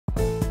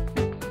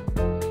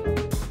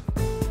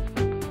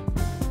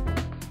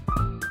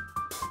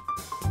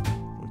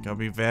Gotta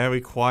be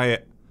very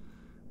quiet.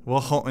 We're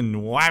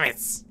hunting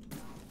rabbits.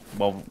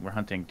 Well, we're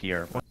hunting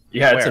deer.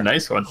 Yeah, Where? it's a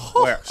nice one.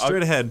 Where?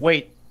 Straight ahead.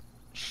 Wait.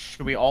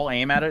 Should we all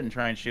aim at it and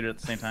try and shoot it at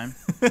the same time?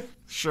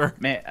 Sure.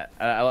 Man,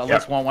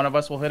 let's one of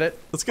us will hit it.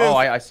 Let's go. Oh,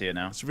 I see it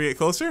now. Should we get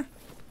closer?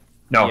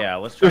 No. Yeah,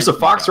 let's try There's a and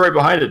fox sneak right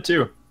behind it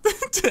too.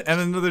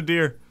 And another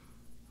deer.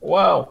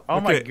 Wow.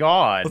 Oh my Okay,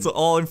 god. Let's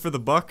all in for the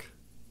buck.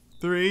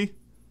 3,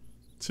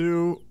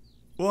 2,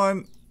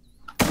 1.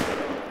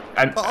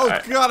 Oh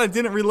god, I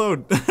didn't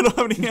reload. I don't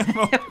have any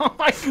ammo. Oh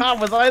my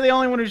god, was I the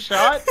only one who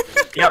shot?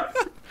 Yep.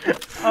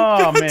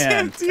 Oh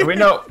man. Deer. We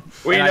know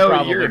And I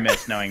probably your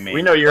missed knowing me.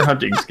 we know your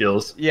hunting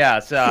skills. Yeah,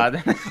 so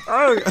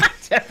Oh, I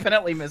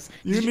definitely missed.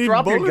 You Did need you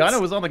drop your gun? bullets?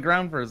 It was on the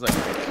ground for a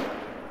second.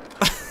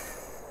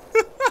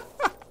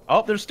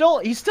 Oh,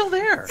 he's still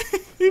there.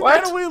 he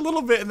What? ran away a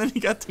little bit and then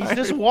he got He's tired.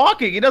 just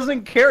walking. He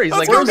doesn't care. He's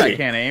Let's like, go. I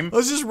can't aim.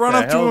 Let's just run The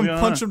up to hell him, going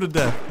punch on? him to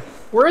death.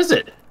 Where is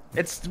it?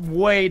 It's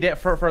way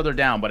further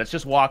down, but it's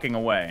just walking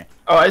away.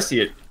 Oh, I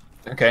see it.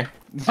 Okay.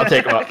 I'll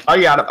take him up. I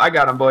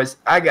got him, boys.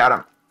 I got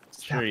him.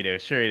 Sure you do.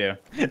 Sure you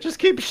do. Just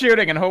keep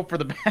shooting and hope for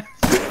the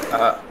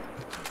best.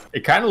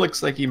 It kind of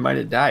looks like he might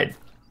have died.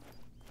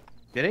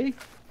 Did he?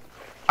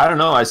 I don't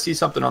know. I see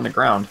something on the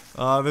ground.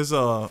 There's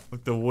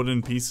like the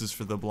wooden pieces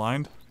for the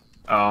blind.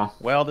 Oh.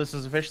 Well, this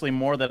is officially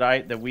more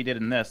that we did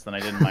in this than I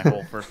did in my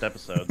whole first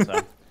episode.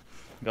 So,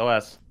 go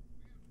us.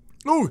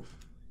 Ooh,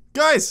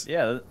 guys!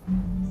 Yeah.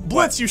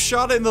 Blitz, you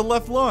shot it in the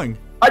left lung.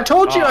 I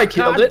told you Oh, I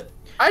killed God. it.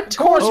 I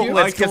told Oh, you. I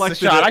Let's get the collected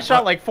shot. it. I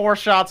shot like 4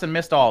 shots and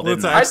missed all.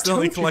 Blitz, Didn't I I?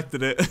 accidentally told you.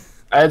 collected it.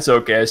 It's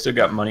okay. I still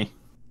got money.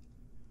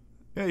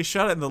 Yeah, you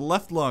shot it in the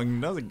left lung.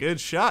 That was a good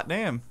shot,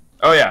 damn.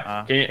 Oh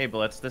yeah. Can you- Hey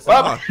Blitz, this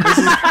Well,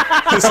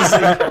 This is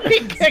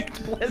he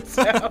kicked Blitz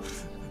out.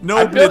 no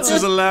I built blitz this-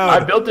 is allowed.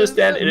 I built this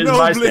stand. It is no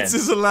my blitz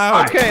stand. is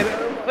allowed. Okay,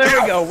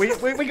 there we go.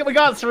 We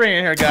got 3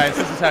 in here, guys.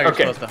 This is how you're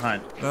Okay. supposed to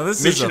hunt. Now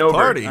this Mission is a over.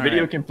 party. Video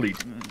Alright.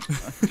 complete.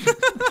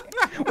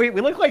 We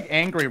look like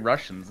angry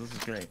Russians. This is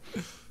great.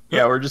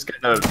 Yeah, we're just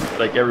kind of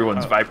like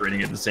everyone's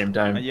vibrating at the same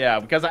time. Yeah,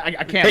 because I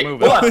can't Hey,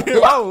 move hold it.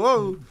 on. whoa,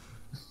 whoa.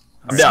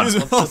 I'm down. Excuse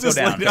me, Let's I'll go just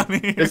lay down. down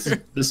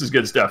here. This is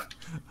good stuff.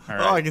 All Oh,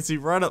 I right. can see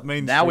right up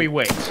Main Now we Street.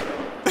 wait.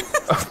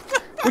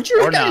 Would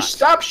you Or guys not.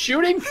 stop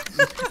shooting?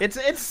 It's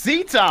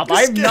C-Top.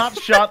 I have not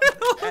shot at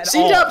all.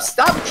 C-Top,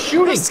 stop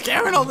shooting! You're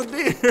scaring all the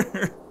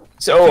deer.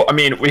 So, I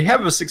mean, we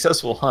have a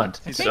successful hunt.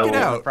 Take So, it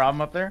out.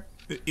 Problem up there?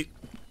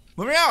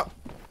 Let me out.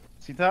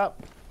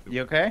 C-Top?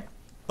 You okay?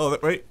 Oh,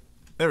 wait.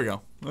 There we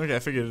go. Okay, I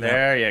figured it out.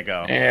 There you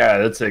go. yeah,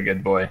 that's a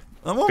good boy.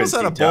 I'm almost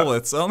Good out of C-Top.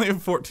 bullets. I only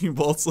have 14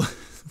 bullets left.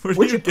 Where do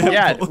Would you you get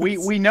Yeah,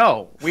 bullets? we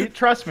know.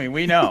 Trust me,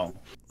 we know.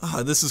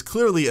 Ah, this is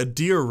clearly a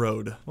deer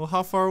road. Well,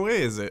 how far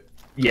away is it?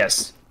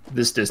 Yes,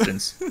 this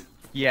distance.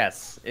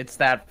 Yes, it's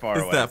that far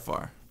It's away. that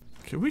far.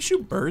 Can we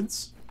shoot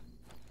birds?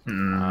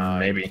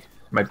 Maybe.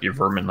 Might be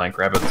vermin like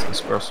rabbits and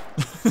squirrels.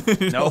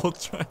 Nope. I'll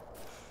try.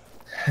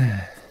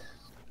 There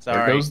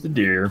Sorry. goes the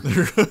deer.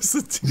 There goes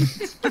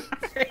the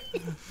deer.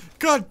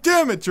 God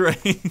damn it, Drae.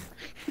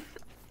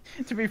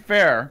 To be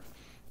fair,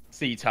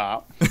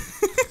 C-Top.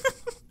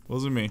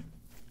 Wasn't me.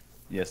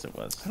 Yes, it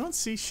was. I don't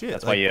see shit.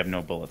 That's why you have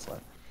no bullets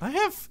left. I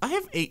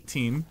have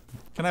 18.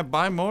 Can I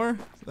buy more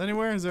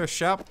anywhere? Is there a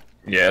shop?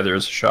 Yeah,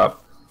 there's a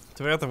shop.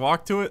 Do I have to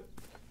walk to it?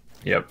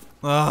 Yep.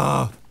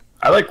 Ah,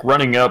 I like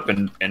running up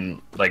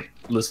and like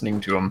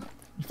listening to them.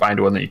 You find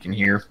one that you can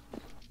hear,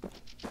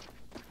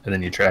 and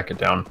then you track it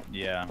down.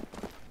 Yeah.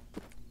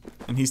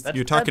 and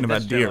you're talking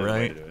about deer, generally the way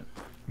right? to do it.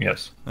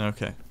 Yes.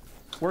 Okay.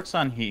 Works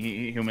on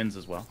humans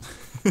as well.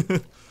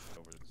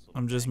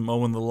 I'm just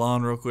mowing the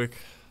lawn real quick.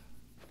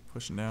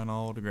 Pushing down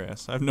all the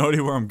grass. I have no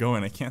idea where I'm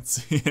going. I can't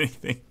see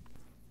anything.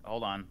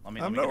 Hold on. Let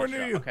me I'm get a nowhere near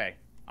shot. you. Okay.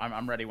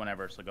 I'm ready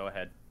whenever, so go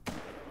ahead.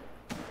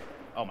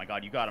 Oh my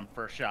god, you got him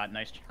first shot.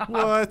 Nice job.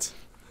 What?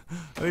 I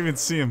didn't even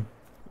see him.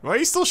 Why are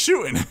you still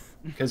shooting?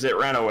 Because it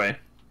ran away.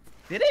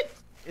 Did it?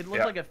 It looked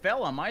Yeah. like it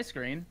fell on my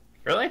screen.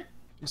 Really?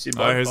 You see?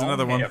 Oh, here's bone?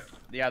 another one. Yep.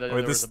 Yeah, there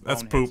Wait, was a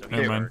that's bone hit, poop. so he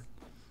Never mind. hurt.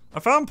 I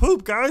found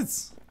poop,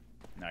 guys.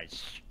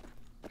 Nice.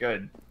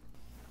 Good.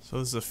 So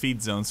this is a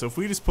feed zone. So if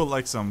we just put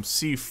like some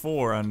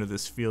C4 under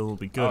this field, it'll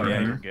be good, Oh, right? yeah,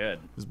 Mhm. you're good.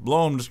 Just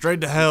blow them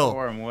straight to hell.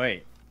 Or him,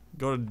 wait.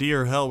 Go to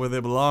deer hell where they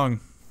belong.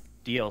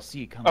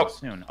 DLC coming Oh.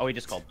 soon. Oh, he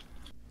just called.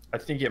 I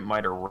think it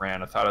might have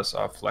ran. I thought I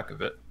saw a fleck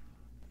of it.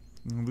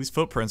 These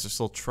footprints are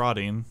still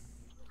trotting.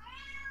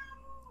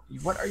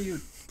 What are you?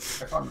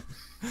 I found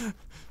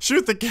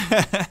Shoot the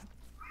cat!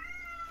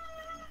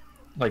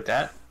 like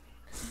that.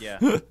 Yeah,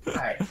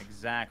 Alright.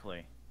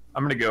 exactly.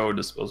 I'm gonna go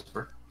dispose of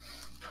her.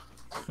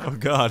 Oh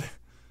god.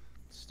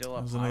 Still That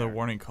up was another higher.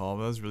 warning call,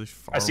 but that was really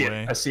far I see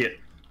away. it. I see it.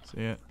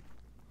 See it?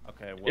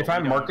 Okay, well, If I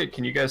we mark don't- it,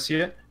 can you guys see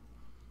it?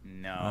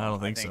 No, I don't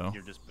think so.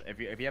 You're just if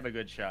you have a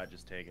good shot,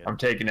 just take it. I'm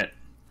taking it.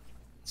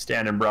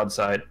 Standing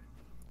broadside.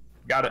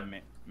 Got it.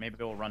 Maybe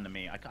it'll run to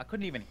me. I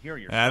couldn't even hear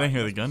your. Yeah, I shot. didn't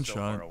hear You the must be so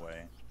gunshot. far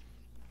away.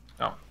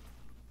 Oh.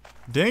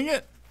 Dang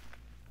it!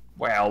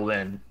 Well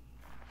then.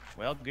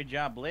 Well, good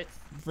job, Blitz.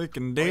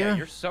 Freaking Oh, yeah, deer.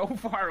 you're so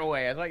far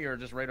away. I thought you were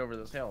just right over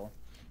this hill.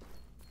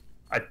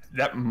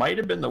 That might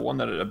have been the one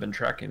that I've been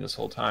tracking this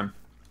whole time.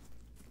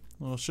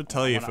 Well, it should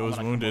tell you if it was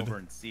wounded. Come over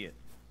and see it.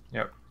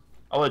 Yep.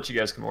 I'll let you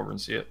guys come over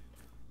and see it.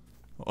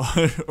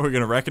 We're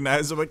gonna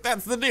recognize him. Like,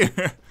 that's the deer.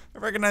 I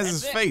recognize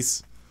his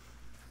face.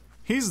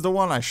 He's the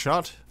one I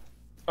shot.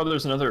 Oh,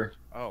 there's another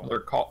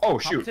call. Oh,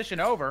 shoot. Competition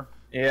over.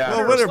 Yeah.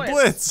 Well, winner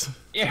Blitz.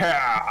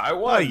 Yeah, I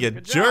won. Oh, you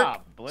Good jerk.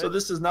 job, Blitz. So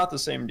this is not the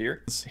same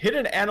deer. Hit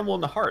an animal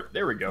in the heart.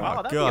 There we go.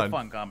 Wow, that'd be a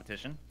fun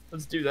competition.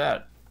 Let's do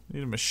that.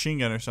 Need a machine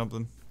gun or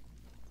something.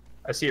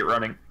 I see it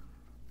running.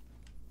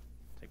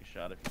 Take a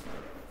shot if you can.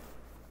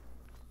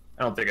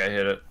 I don't think I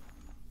hit it.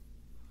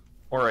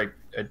 Or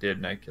I did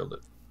and I killed it.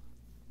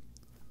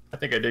 I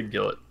think I did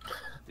kill it.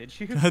 Did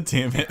you? God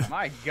damn it.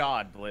 My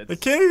God, Blitz. I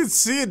can't even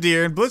see a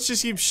deer, and Blitz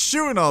just keeps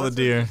shooting all the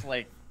deer. Just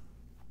like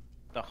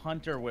the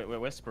hunter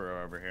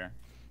whisperer over here.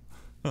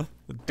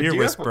 The deer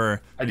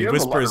whisperer. I He do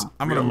whispers, have a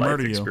I'm gonna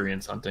murder you.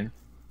 experience hunting.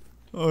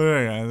 Oh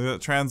yeah,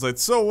 that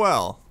translates so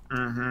well.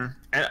 Mm-hmm.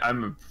 And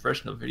I'm a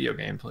professional video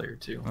game player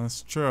too.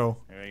 That's true.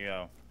 There you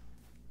go.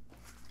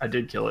 I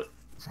did kill it.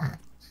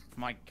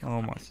 My God.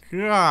 Oh my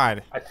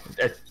God. I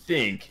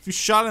think. If you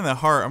shot in the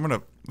heart, I'm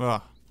gonna.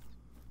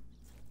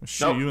 I'll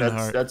shoot you in the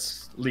heart.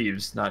 That's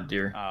leaves, not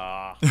deer.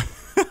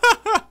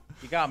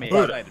 You got me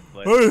excited,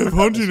 Blitz. I have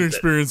hunting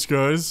experience,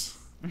 guys.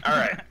 All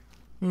right.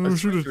 I'm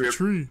shoot a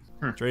tree.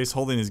 Dre's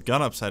holding his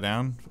gun upside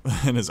down,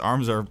 and his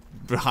arms are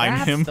behind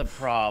That's him. the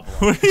problem.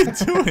 What are you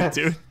doing,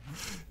 dude?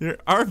 Your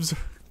arms.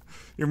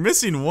 You're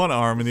missing one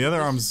arm, and the other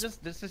arm's.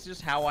 This is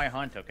just how I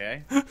hunt,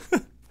 okay?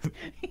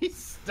 He's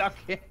stuck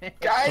in it.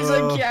 Guys,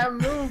 I can't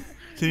move.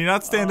 Can you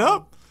not stand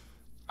up?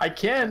 I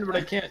can, but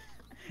I can't.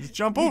 Just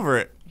jump over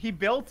it. He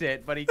built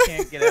it, but he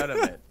can't get out of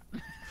it.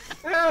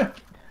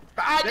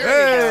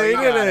 Hey, you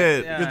did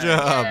it! Yeah, Good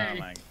job. yeah,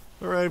 my-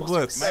 All right,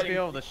 Blitz. You might be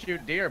able to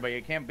shoot deer, but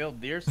you can't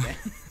build deer stands.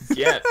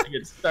 Yeah, I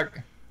get stuck.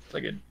 It's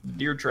like a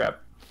deer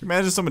trap.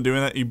 Imagine someone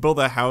doing that. You build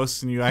a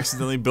house and you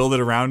accidentally build it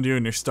around you,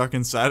 and you're stuck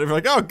inside. You're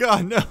like, oh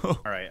God, no. All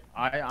right,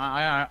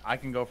 I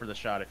can go for the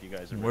shot if you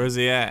guys are ready. Where's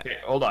he at? Okay,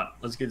 hold on.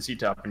 Let's get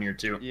C-top in here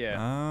too.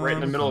 Yeah. Right in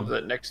the middle of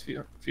that next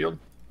field.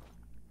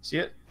 See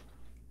it?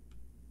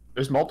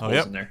 There's multiples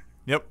yep. in there.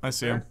 Yep, I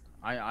see him.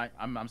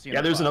 I'm seeing.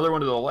 Yeah, there's another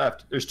one to the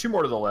left. There's two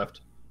more to the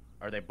left.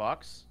 Are they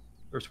bucks?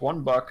 There's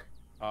one buck.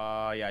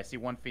 Yeah, I see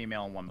one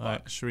female and one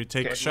buck. Should we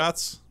take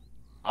shots?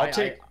 I'll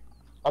take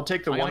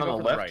the one on the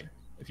left. Right.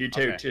 If you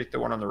take the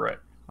one on the right.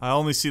 I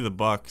only see the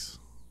bucks.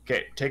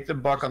 Okay, take the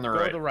buck on the Go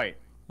right. to the right.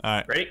 All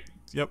right. Ready?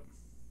 Yep.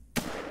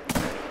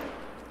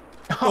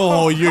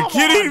 Oh, you're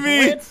kidding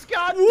me! Blitz,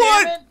 God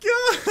What?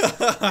 damn it.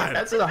 God!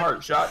 That's a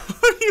heart shot.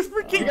 Are you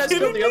freaking You guys kidding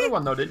killed the me? other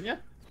one though, didn't you?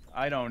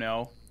 I don't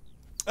know.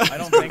 I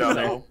don't think No, so.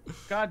 no.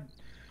 God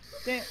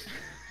damn.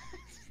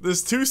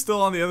 There's two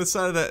still on the other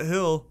side of that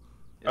hill.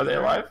 Are they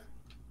alive?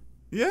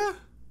 Yeah.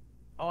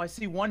 Oh, I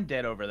see one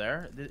dead over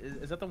there.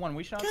 Is that the one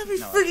we shot? You gotta be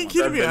No, that's freaking one.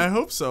 kidding me. I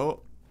hope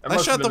so. That I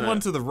must shot have the been one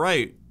it. to the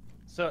right.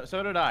 So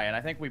did I, and I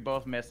think we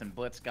both missed, and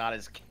Blitz got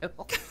his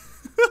kill.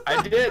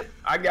 I did.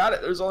 I got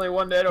it. There's only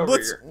one dead over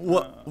Blitz, here.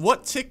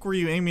 what tick were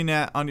you aiming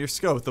at on your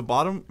scope? The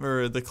bottom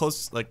or the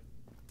closest, like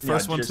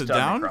first one just to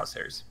down? The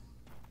crosshairs.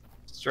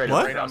 Straight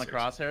What? up Right on the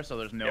crosshairs. crosshair, so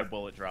there's no Yep.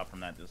 bullet drop from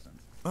that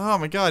distance. Oh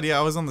my God! Yeah,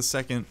 I was on the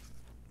second.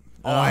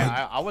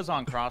 I was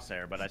on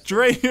crosshair, but I. still-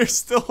 Dre, you're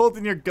still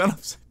holding your gun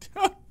upside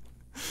down.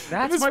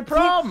 That's It's my po-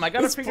 problem. I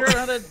gotta it's figure po- out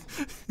how to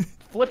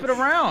flip it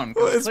around.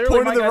 'Cause Well, it's clearly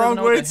pointed my the guy doesn't wrong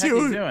know what way the heck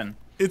too. he's doing.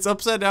 It's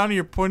upside down and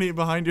you're pointing it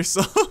behind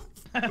yourself.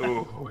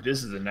 Ooh,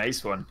 this is a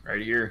nice one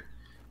right here.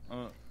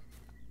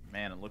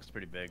 Man, it looks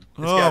pretty big.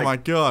 Oh my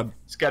God!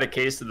 It's got a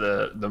case of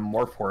the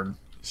morph horn.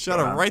 Shot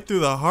him right through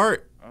the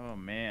heart. Oh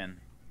man.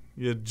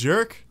 You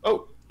jerk.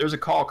 Oh, there's a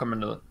call coming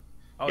to the.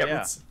 Oh Yep, yeah.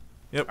 let's-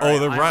 Yep. All Oh,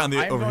 they're right on the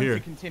I'm over going here. to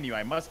continue.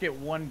 I must get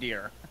one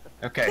deer.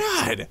 Okay.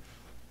 God,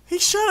 he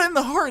shot it in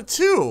the heart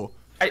too.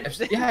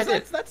 Yeah, I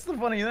did. That's the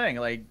funny thing.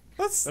 Like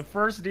That's. the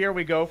first deer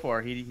we go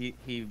for, he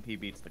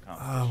beats the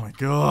competition. Oh my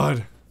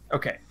God.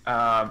 Okay.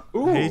 I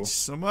Ooh. hate you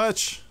so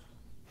much.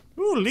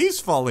 Ooh, leaves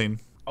falling.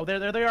 Oh,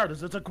 there they are.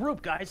 There's a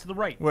group, guys, to the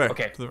right. Where?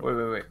 Okay. To the-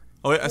 Wait.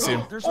 Oh, wait, I see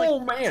him. There's like Oh,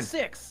 man.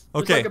 6.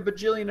 Okay. There's like a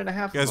bajillion and a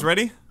half. You guys of them.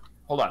 ready?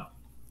 Hold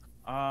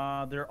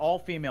on. They're all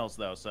females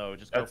though, so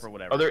just go for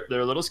whatever. Oh,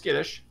 they're a little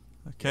skittish.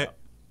 Okay.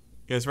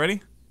 You guys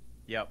ready?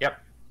 Yep.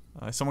 Yep.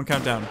 Someone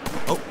count down.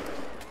 Oh.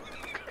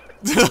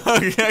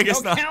 Okay, I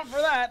guess No not. count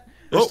for that.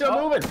 They're Oh.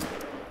 still moving.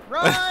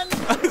 Run!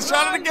 I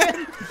shot it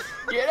again.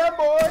 Get up,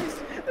 boys.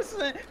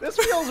 This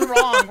feels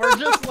wrong. We're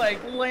just like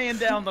laying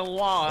down the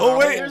law. Oh,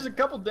 wait. There's a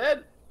couple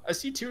dead. I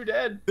see 2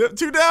 dead. Yep,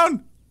 2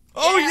 down.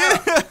 Oh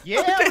yeah. Yeah,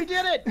 Okay. we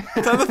did it.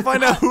 Time to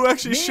find out who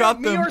actually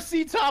shot me them. or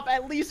C-Top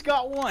at least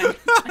got one.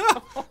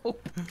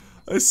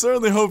 I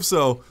certainly hope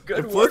so. Good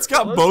If Blitz work,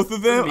 got fellas. both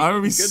of them, It'd be I'm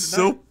gonna be good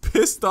so tonight.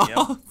 pissed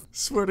off.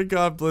 Swear to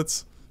God,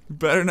 Blitz, you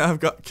better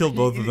not have killed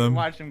both of them.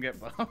 Watch him get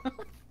both.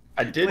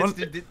 I did.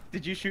 Blitz,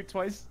 did you shoot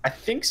twice? I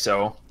think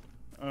so.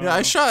 Yeah,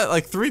 I shot it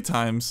like 3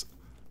 times.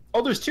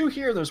 Oh, there's 2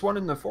 here. There's one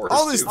in the forest.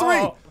 Oh, there's too. 3.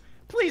 Oh,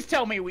 please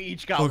tell me we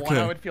each got one. Okay.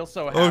 I would feel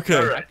so happy.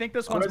 Okay. I think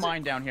this What one's is it?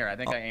 mine down here. I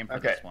think I aimed for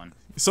Okay. this one.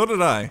 So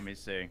did I. Let me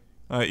see.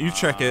 All right, you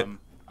check it.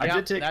 I Yeah,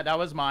 did take- that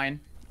was mine.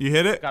 You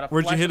hit it? Got a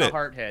Where'd you flesh hit and a it?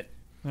 heart hit.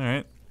 All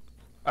right.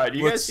 Do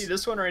you guys see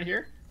this one right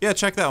here? Yeah,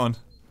 check that one.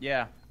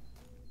 Yeah.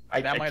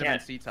 That might have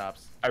been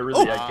C-tops. I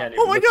really I can't even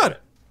Oh my look at god!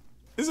 it.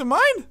 Is it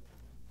mine?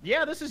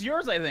 Yeah, this is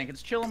yours, I think.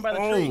 It's chilling by the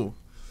tree.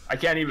 I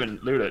can't even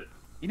loot it.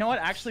 You know what?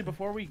 Actually,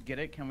 before we get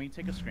it, can we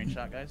take a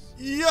screenshot, guys?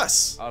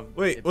 Yes!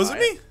 Wait, was it by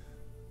me?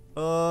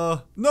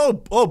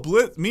 No. Oh,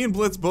 Blitz. Me and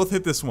Blitz both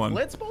hit this one.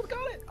 Blitz both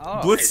got it?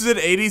 Oh. Blitz did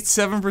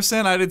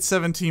 87%, I did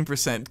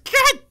 17%.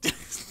 God!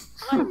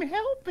 I'm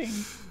helping.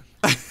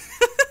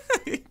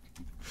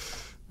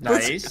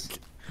 Nice. Nice.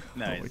 Oh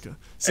my god.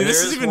 See, And this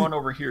there is is even... one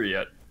over here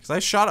yet. Because I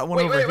shot at one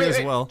over here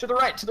as well. To the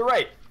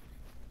right.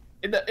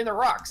 In the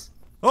rocks.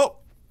 Oh!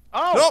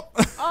 Oh!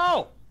 Nope!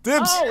 Oh!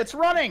 Dibs! Oh, it's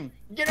running!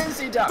 Get in,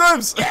 C-Top.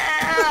 Dibs!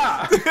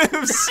 Yeah!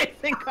 Dibs! I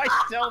think I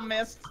still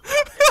missed.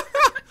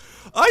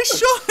 I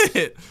shot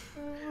it!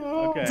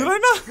 Okay. Did I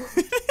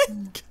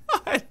not?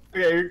 God.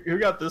 Okay, who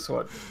got this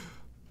one?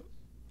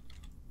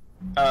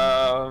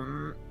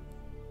 I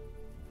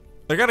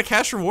got a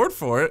cash reward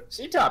for it.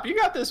 C-Top, you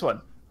got this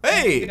one.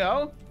 There you Hey!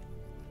 go.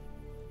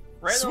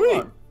 Right on the Sweet.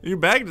 lung. You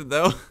bagged it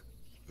though.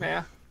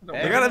 Yeah.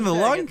 I got it in the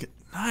Tag lung. it.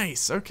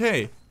 Nice.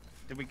 Okay.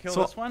 Did we kill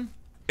So- this one?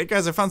 Hey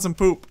guys, I found some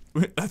poop.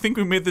 I think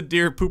we made the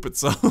deer poop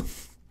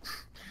itself.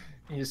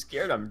 You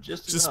scared him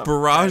just enough.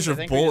 Barrage I of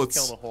think bullets. we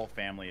just killed a whole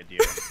family of deer.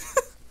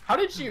 How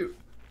did you...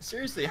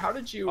 Seriously, how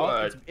did you...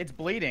 Oh, it's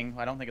bleeding.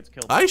 I don't think it's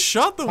killed. I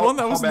shot the one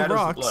that was in how the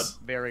bad is the rocks.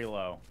 Very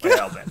low.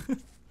 Well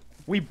then.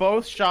 We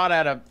both shot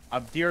at a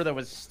deer that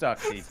was stuck,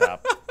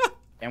 C-Top,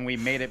 and we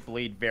made it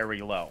bleed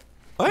very low.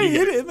 I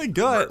hit it in the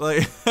gut.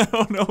 Like, I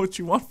don't know what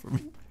you want from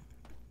me.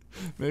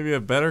 Maybe a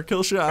better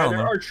kill shot. I And don't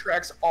there know. are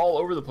tracks all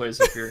over the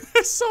place up here.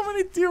 There's so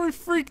many deer. We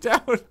freaked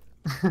out.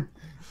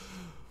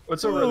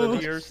 What's over the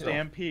Deer next hill?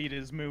 stampede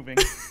is moving.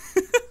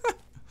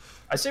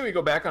 I say we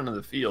go back onto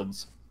the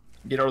fields.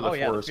 Get out of the Oh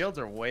yeah, the forest. fields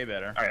are way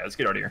better. Alright, let's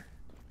get out of here.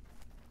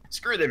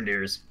 Screw them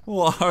deers.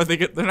 Well, are they?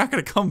 They're not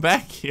gonna come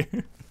back here.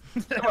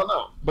 Well,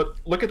 no, but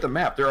look at the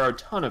map. There are a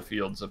ton of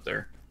fields up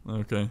there.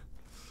 Okay.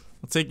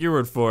 I'll take your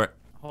word for it.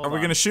 Hold Are we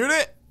on. gonna shoot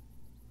it?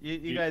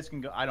 You guys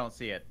can go. I don't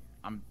see it.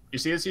 You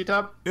see it,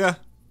 C-Top? Yeah.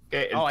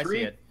 Okay, in Oh, I three,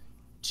 see it.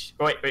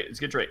 Oh, wait, let's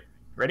get straight.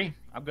 Ready?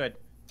 I'm good.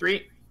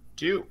 3,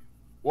 2,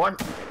 1.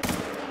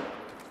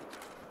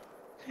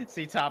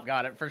 C-Top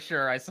got it for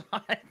sure. I saw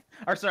it.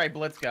 Or sorry,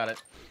 Blitz got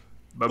it.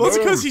 Well, it's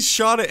because Ba-boom. he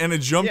shot it and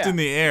it jumped Yeah. in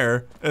the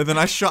air, and then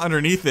I shot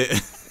underneath it.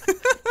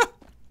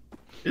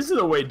 This is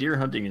the way deer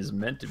hunting is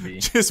meant to be.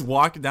 Just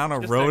walk down a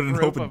Just road a and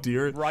group hope a of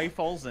deer.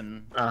 rifles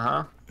and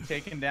Uh-huh.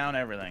 taking down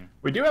everything.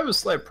 We do have a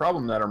slight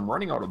problem that I'm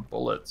running out of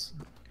bullets.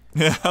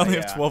 Yeah, I only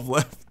yeah. have 12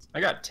 left. I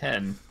got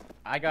 10.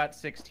 I got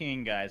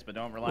 16 guys, but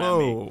don't rely on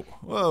me. Whoa,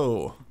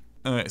 whoa.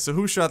 All right, so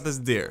who shot this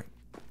deer?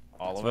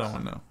 All of That's what I us.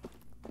 want to know.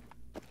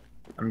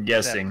 I'm That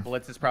guessing.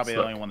 Blitz is probably the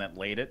Look. only one that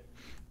laid it.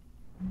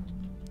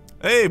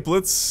 Hey,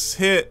 Blitz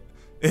hit.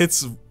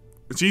 It's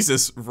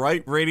Jesus,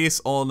 right radius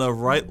on the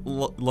right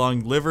lung,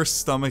 liver,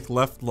 stomach,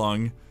 left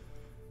lung,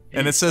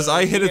 and it says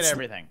I hit You its.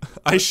 everything.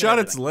 I Blitz hit shot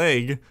its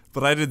everything. leg,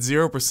 but I did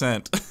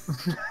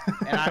 0%.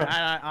 And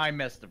I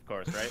missed, of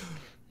course, right?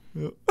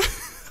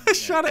 I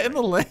shot it in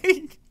the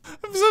leg.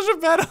 I'm such a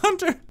bad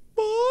hunter.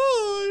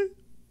 Boy.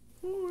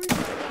 Boy.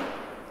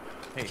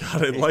 Hey,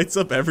 God, it lights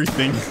up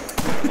everything.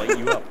 light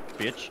you up,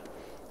 bitch.